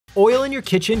Oil in your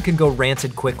kitchen can go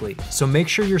rancid quickly, so make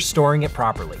sure you're storing it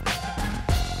properly.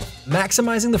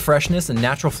 Maximizing the freshness and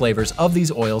natural flavors of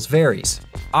these oils varies.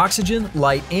 Oxygen,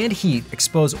 light, and heat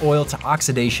expose oil to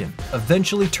oxidation,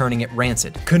 eventually turning it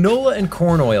rancid. Canola and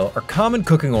corn oil are common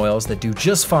cooking oils that do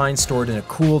just fine stored in a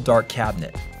cool, dark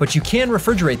cabinet. But you can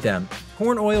refrigerate them.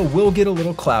 Corn oil will get a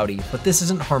little cloudy, but this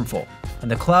isn't harmful,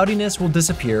 and the cloudiness will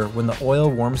disappear when the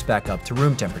oil warms back up to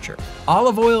room temperature.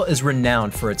 Olive oil is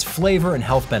renowned for its flavor and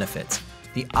health benefits.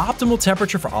 The optimal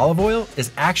temperature for olive oil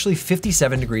is actually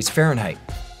 57 degrees Fahrenheit.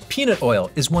 Peanut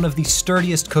oil is one of the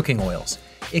sturdiest cooking oils.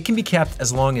 It can be kept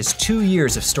as long as 2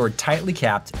 years if stored tightly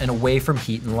capped and away from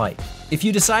heat and light. If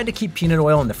you decide to keep peanut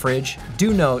oil in the fridge,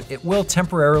 do note it will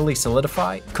temporarily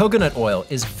solidify. Coconut oil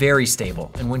is very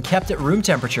stable and when kept at room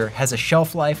temperature has a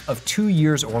shelf life of 2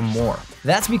 years or more.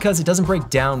 That's because it doesn't break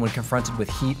down when confronted with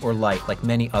heat or light like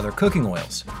many other cooking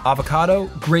oils. Avocado,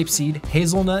 grapeseed,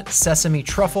 hazelnut, sesame,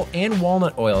 truffle, and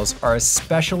walnut oils are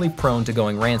especially prone to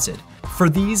going rancid. For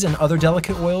these and other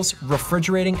delicate oils,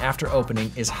 refrigerating after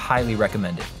opening is highly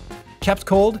recommended. Kept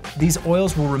cold, these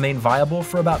oils will remain viable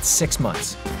for about 6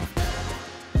 months.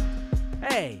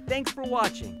 Hey, thanks for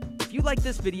watching. If you like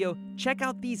this video, check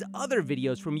out these other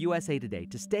videos from USA Today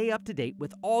to stay up to date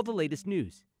with all the latest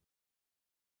news.